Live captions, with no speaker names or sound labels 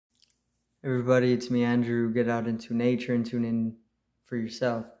Everybody, it's me, Andrew. Get out into nature and tune in for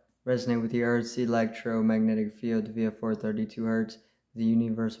yourself. Resonate with the Earth's electromagnetic field via 432 Hz, the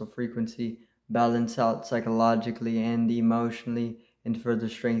universal frequency. Balance out psychologically and emotionally, and further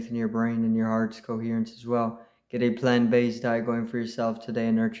strengthen your brain and your heart's coherence as well. Get a plant-based diet going for yourself today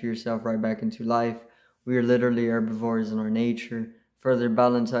and nurture yourself right back into life. We are literally herbivores in our nature. Further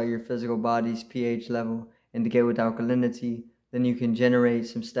balance out your physical body's pH level and to get with alkalinity. Then you can generate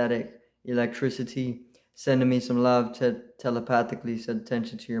some static electricity, sending me some love to telepathically set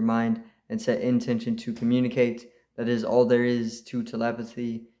attention to your mind and set intention to communicate. That is all there is to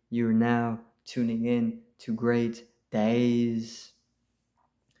telepathy. You are now tuning in to great days.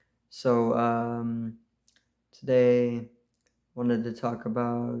 So today wanted to talk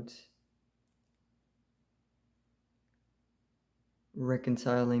about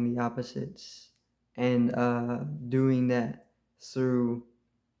reconciling the opposites and doing that through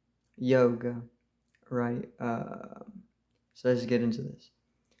yoga, right? So let's get into this.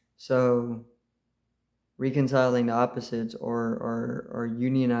 So reconciling the opposites or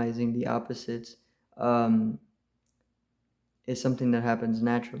unionizing the opposites is something that happens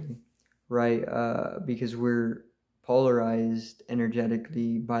naturally, right? Because we're polarized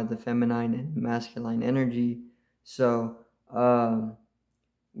energetically by the feminine and masculine energy. So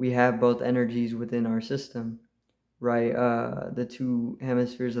we have both energies within our system, right? The two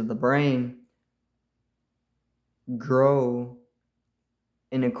hemispheres of the brain grow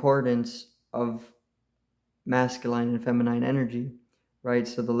in accordance of masculine and feminine energy, right?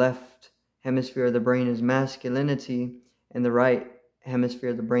 So the left hemisphere of the brain is masculinity and the right hemisphere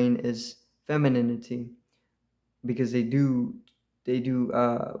of the brain is femininity, because they do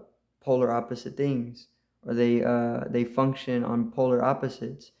polar opposite things, or they function on polar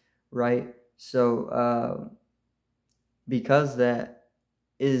opposites, right? So because that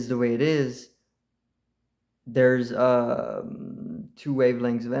is the way it is, there's two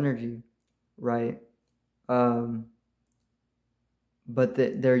wavelengths of energy, right? But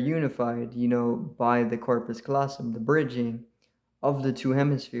they're unified, by the corpus callosum, the bridging of the two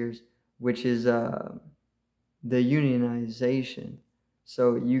hemispheres, which is the unionization.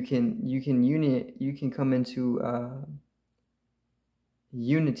 So you can come into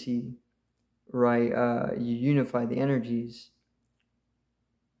unity, right? You unify the energies.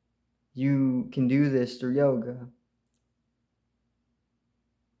 You can do this through yoga,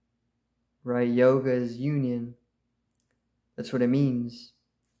 right? Yoga is union. That's what it means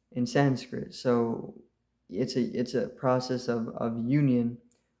in Sanskrit. So it's a process of union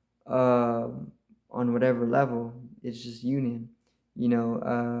on whatever level. It's just union,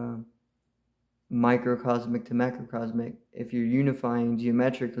 microcosmic to macrocosmic. If you're unifying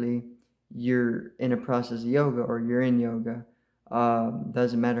geometrically, you're in a process of yoga, or you're in yoga.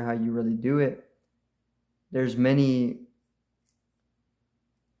 Doesn't matter how you really do it. There's many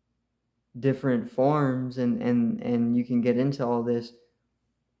different forms, and you can get into all this.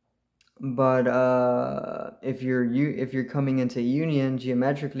 But if you're coming into union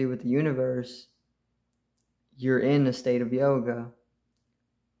geometrically with the universe, you're in a state of yoga,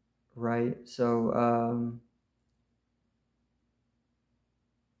 right? So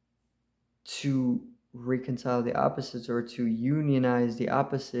to reconcile the opposites, or to unionize the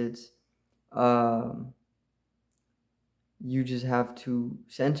opposites, you just have to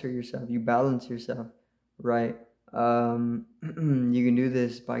center yourself. You balance yourself, right? You can do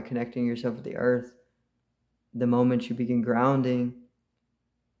this by connecting yourself with the earth. The moment you begin grounding,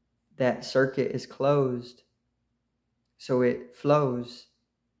 that circuit is closed, so it flows.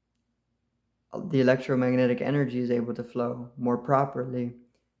 The electromagnetic energy is able to flow more properly.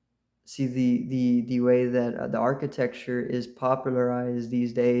 See, the way that the architecture is popularized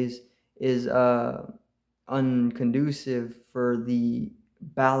these days is unconducive for the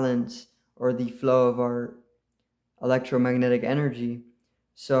balance or the flow of our electromagnetic energy.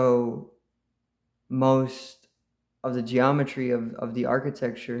 So most of the geometry of the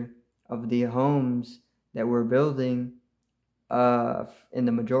architecture of the homes that we're building, in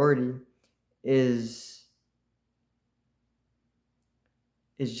the majority, is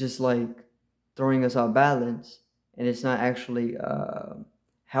just like throwing us off balance, and it's not actually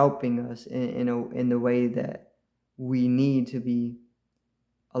helping us in the way that we need to be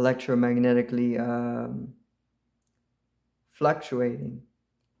electromagnetically fluctuating.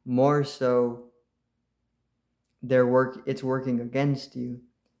 More so, it's working against you,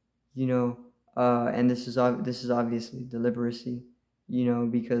 and this is obviously deliberacy,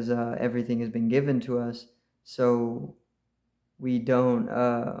 because everything has been given to us. So we don't,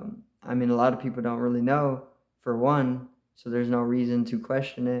 a lot of people don't really know, for one, so there's no reason to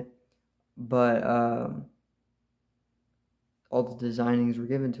question it. but all the designings were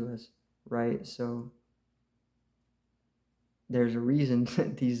given to us, right? So there's a reason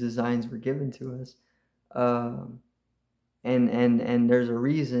that these designs were given to us. Um, and there's a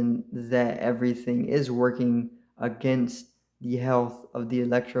reason that everything is working against the health of the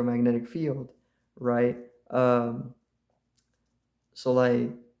electromagnetic field, right? So like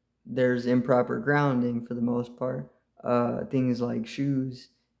there's improper grounding for the most part. Things like shoes,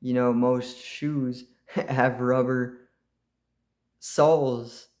 most shoes have rubber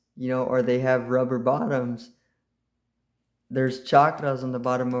soles, or they have rubber bottoms. There's chakras on the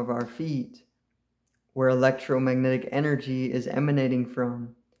bottom of our feet where electromagnetic energy is emanating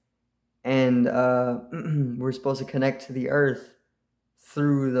from. And we're supposed to connect to the earth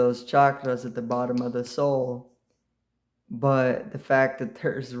through those chakras at the bottom of the sole. But the fact that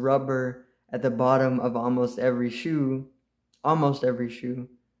there's rubber at the bottom of almost every shoe, that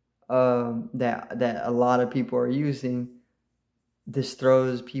a lot of people are using, this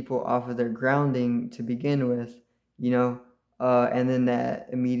throws people off of their grounding to begin with, and then that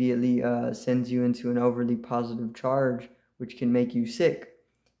immediately sends you into an overly positive charge, which can make you sick,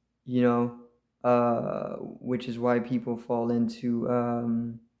 which is why people fall into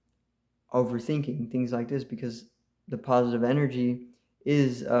overthinking things like this, because the positive energy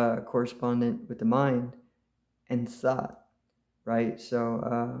is correspondent with the mind and thought, right?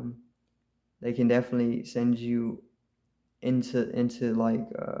 So they can definitely send you into like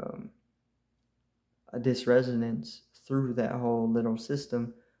a disresonance through that whole little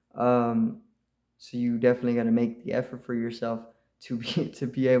system. So you definitely got to make the effort for yourself to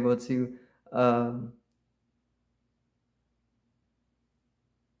be able to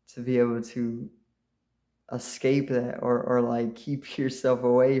escape that, or like keep yourself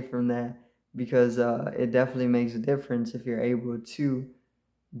away from that, because it definitely makes a difference if you're able to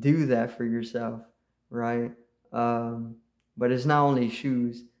do that for yourself, right? But it's not only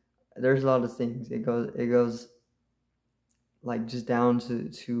shoes. There's a lot of things. It goes like just down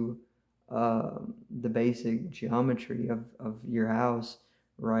to the basic geometry of your house,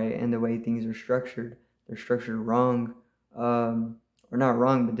 right? And the way things are structured. They're structured wrong, or not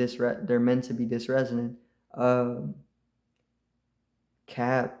wrong, but they're meant to be disresonant. Um,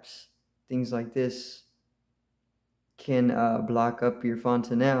 Caps, things like this can block up your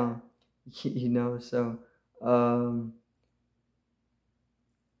fontanelle, so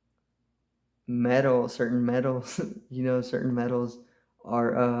certain metals, certain metals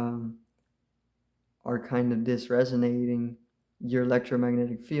are kind of disresonating your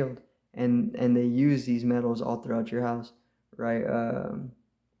electromagnetic field, and they use these metals all throughout your house, right?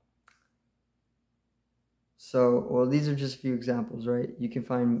 So, well, these are just a few examples, right? You can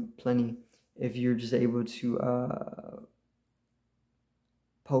find plenty if you're just able to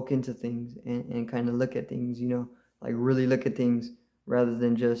poke into things and kind of look at things, like really look at things rather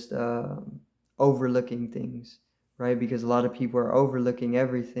than just overlooking things, right? Because a lot of people are overlooking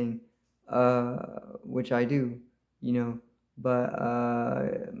everything, which I do, but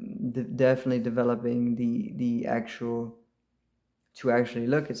definitely developing the actual, to actually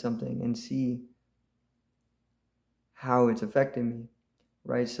look at something and see how it's affecting me,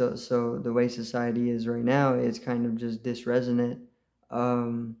 right? So the way society is right now, it's kind of just disresonant.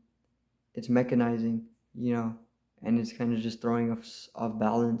 It's mechanizing, and it's kind of just throwing us off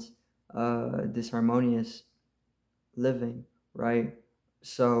balance, disharmonious living, right?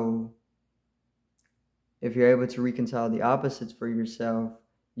 So if you're able to reconcile the opposites for yourself,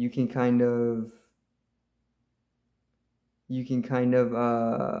 you can kind of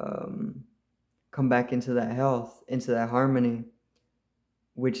come back into that health, into that harmony,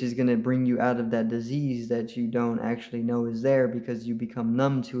 which is going to bring you out of that disease that you don't actually know is there, because you become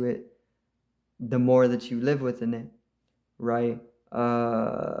numb to it the more that you live within it, right?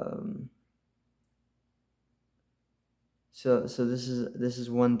 So this is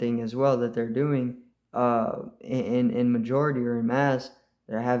one thing as well that they're doing in majority or in mass.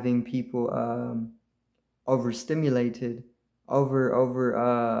 They're having people overstimulated,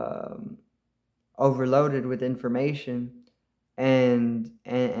 overloaded with information, and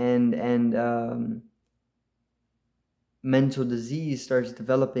mental disease starts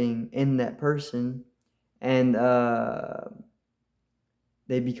developing in that person, and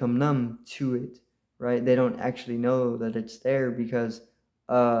they become numb to it, right? They don't actually know that it's there, because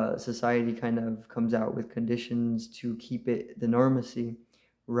society kind of comes out with conditions to keep it the normacy,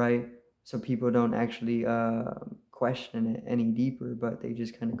 right? So people don't actually question it any deeper, but they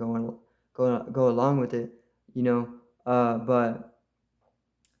just kind of go along with it, but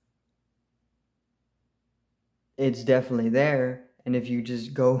it's definitely there, And if you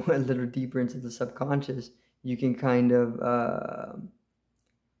just go a little deeper into the subconscious, you can kind of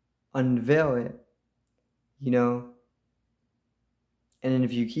unveil it, you know. And then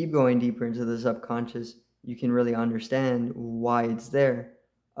if you keep going deeper into the subconscious, you can really understand why it's there.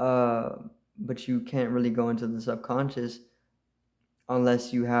 But you can't really go into the subconscious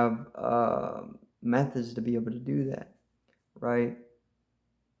unless you have methods to be able to do that, right?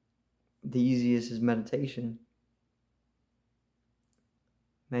 The easiest is meditation.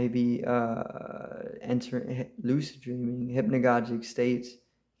 Maybe enter lucid dreaming, hypnagogic states.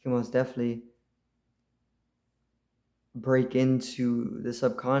 You can most definitely break into the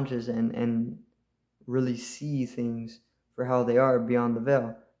subconscious and really see things for how they are beyond the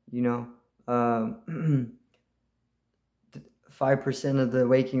veil, you know. 5% of the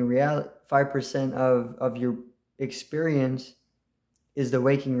waking reality, 5% of your experience is the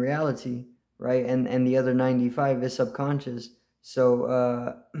waking reality, right? And the other 95 is subconscious.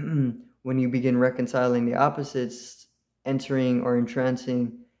 So when you begin reconciling the opposites, entering or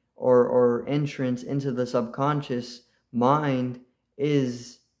entrancing or entrance into the subconscious mind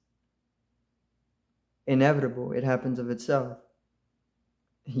is inevitable. It happens of itself.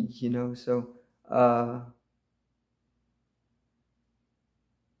 You know, so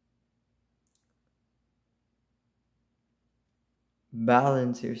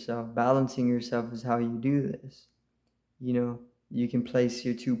balance yourself. Balancing yourself is how you do this. You know, you can place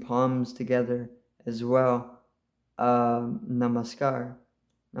your two palms together as well. Namaskar,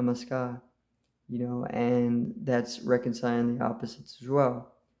 namaskar, you know, and that's reconciling the opposites as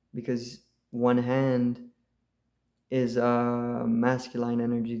well, because one hand is masculine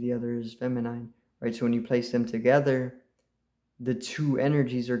energy, the other is feminine, right? So when you place them together, the two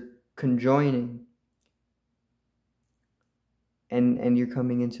energies are conjoining, and you're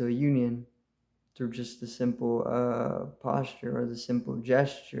coming into a union through just the simple posture or the simple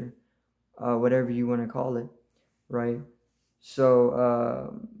gesture, whatever you want to call it, right?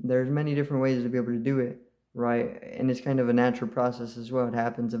 So there's many different ways to be able to do it, right? And it's kind of a natural process as well. It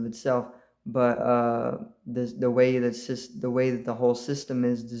happens of itself. But the way that the whole system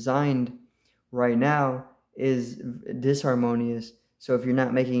is designed right now is disharmonious. So if you're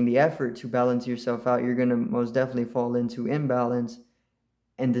not making the effort to balance yourself out, you're going to most definitely fall into imbalance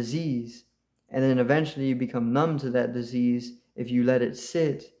and disease. And then eventually you become numb to that disease if you let it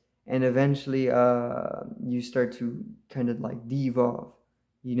sit. And eventually you start to kind of like devolve,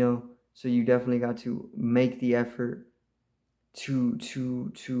 you know. So you definitely got to make the effort to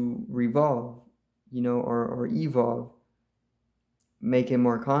revolve, you know, or evolve, make it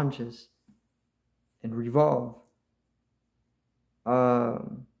more conscious and revolve.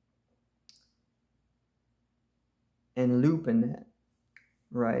 And loop in that,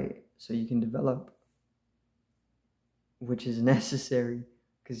 right? So you can develop, which is necessary,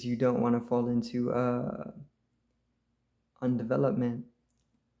 because you don't want to fall into undevelopment,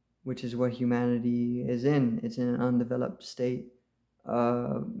 which is what humanity is in. It's in an undeveloped state.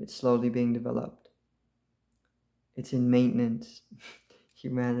 It's slowly being developed. It's in maintenance.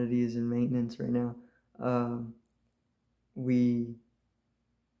 Humanity is in maintenance right now. We're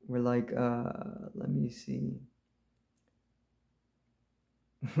like, let me see.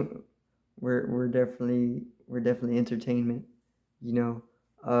 we're definitely entertainment, you know.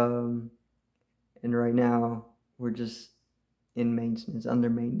 And right now we're just in maintenance, under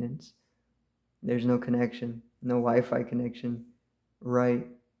maintenance. There's no connection, no Wi-Fi connection, right?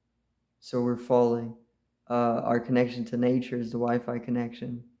 So we're falling. Our connection to nature is the Wi-Fi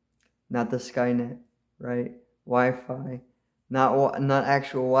connection, not the Skynet, right? Wi-Fi, not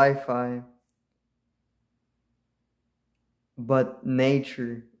actual Wi-Fi, but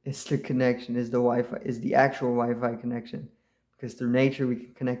nature is the connection, is the Wi-Fi, is the actual Wi-Fi connection, because through nature we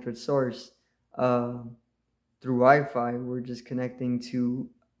can connect with source. Through Wi-Fi, we're just connecting to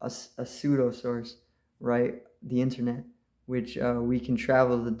a pseudo source, right? The internet, which we can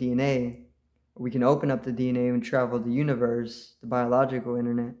travel the DNA. We can open up the DNA and travel the universe, the biological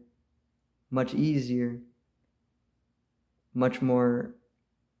internet, much easier, much more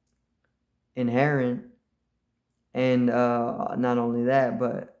inherent. And not only that,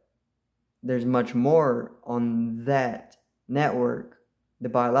 but there's much more on that network, the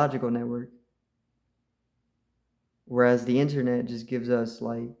biological network. Whereas the internet just gives us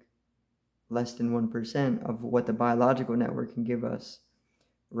like less than 1% of what the biological network can give us,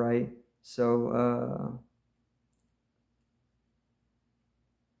 right? So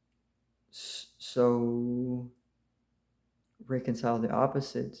reconcile the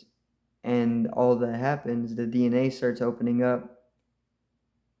opposites, and all that happens, the DNA starts opening up.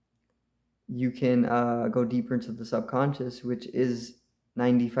 you can go deeper into the subconscious, which is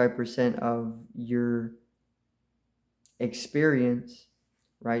 95% of your experience,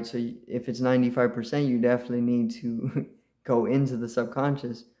 right? So if it's 95%, you definitely need to go into the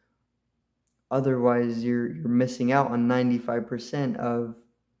subconscious. Otherwise, you're missing out on 95%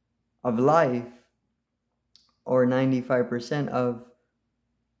 of life, or 95%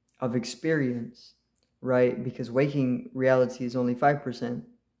 of experience, right? Because waking reality is only 5%,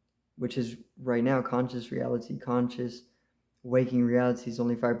 which is right now conscious reality. Conscious waking reality is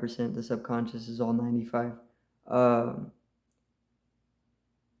only 5%. The subconscious is all 95.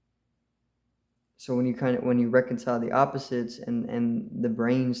 So when you reconcile the opposites, and the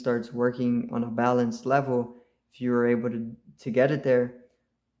brain starts working on a balanced level, if you are able to get it there,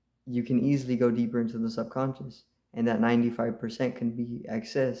 you can easily go deeper into the subconscious, and that 95% can be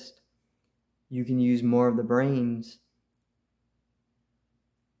accessed. You can use more of the brain's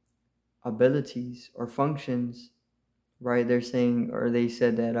abilities or functions, right? They're saying, or they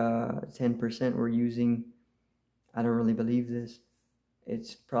said that 10% were using, I don't really believe this.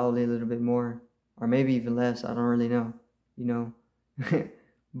 It's probably a little bit more, or maybe even less. I don't really know,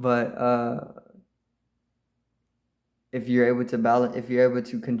 but if you're able to balance, if you're able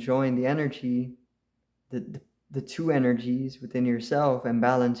to conjoin the energy, the two energies within yourself, and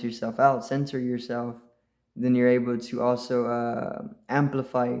balance yourself out, center yourself, then you're able to also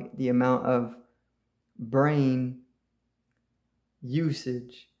amplify the amount of brain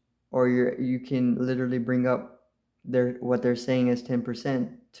usage, or you can literally bring up what they're saying as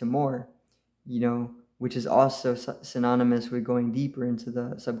 10% to more, which is also synonymous with going deeper into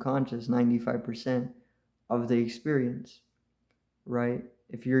the subconscious, 95% of the experience, right?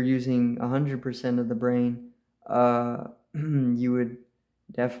 If you're using 100% of the brain, you would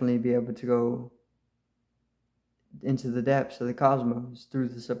definitely be able to go into the depths of the cosmos through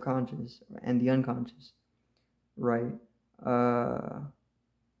the subconscious and the unconscious, right?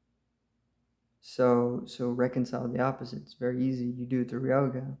 So reconcile the opposites. Very easy. You do it through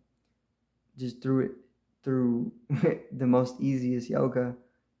yoga. Just through the most easiest yoga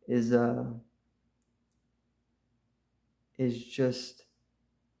is just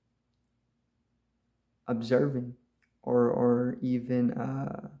observing, or even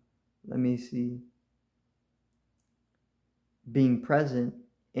let me see, being present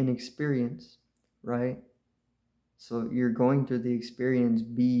in experience, right? So you're going through the experience,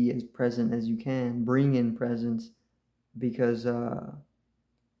 be as present as you can, bring in presence, because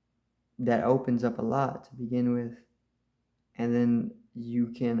that opens up a lot to begin with, and then you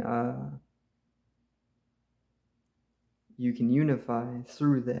can unify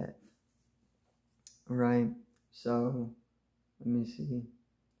through that, right? So let me see.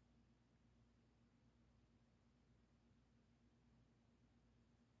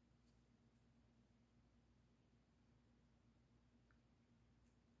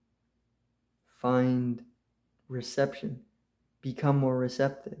 Find reception. Become more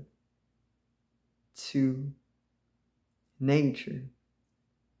receptive to nature.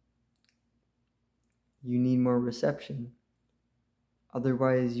 You need more reception.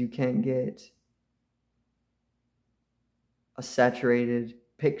 Otherwise, you can't get a saturated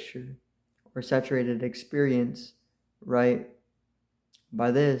picture or saturated experience, right?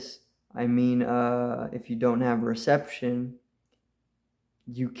 By this, I mean, if you don't have reception,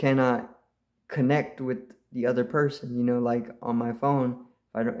 you cannot connect with the other person. Like on my phone,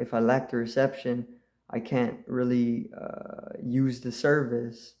 if I lack the reception, I can't really use the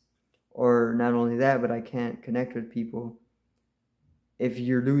service. Or not only that, but I can't connect with people. If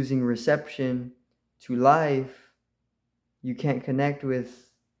you're losing reception to life, you can't connect with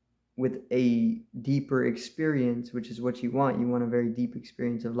a deeper experience, which is what you want. You want a very deep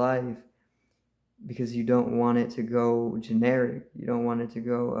experience of life, because you don't want it to go generic. You don't want it to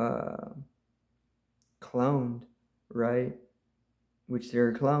go cloned, right? Which there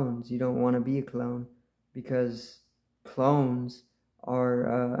are clones. You don't want to be a clone, because clones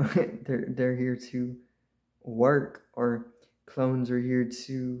are they're here to work, or clones are here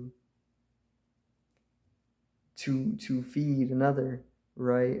to feed another,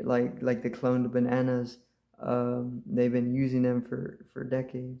 right? Like the cloned bananas. They've been using them for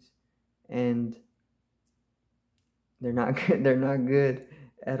decades, and they're not good. They're not good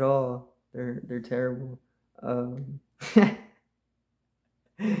at all. They're terrible.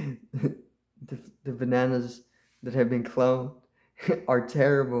 The bananas that have been cloned are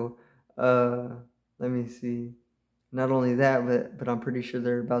terrible. Let me see. Not only that, but I'm pretty sure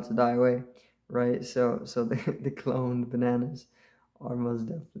they're about to die away, right? So the cloned bananas are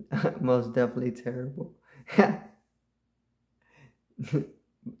most definitely terrible.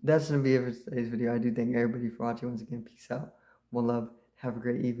 That's going to be it for today's video. I do thank everybody for watching once again. Peace out. One love. Have a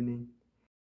great evening.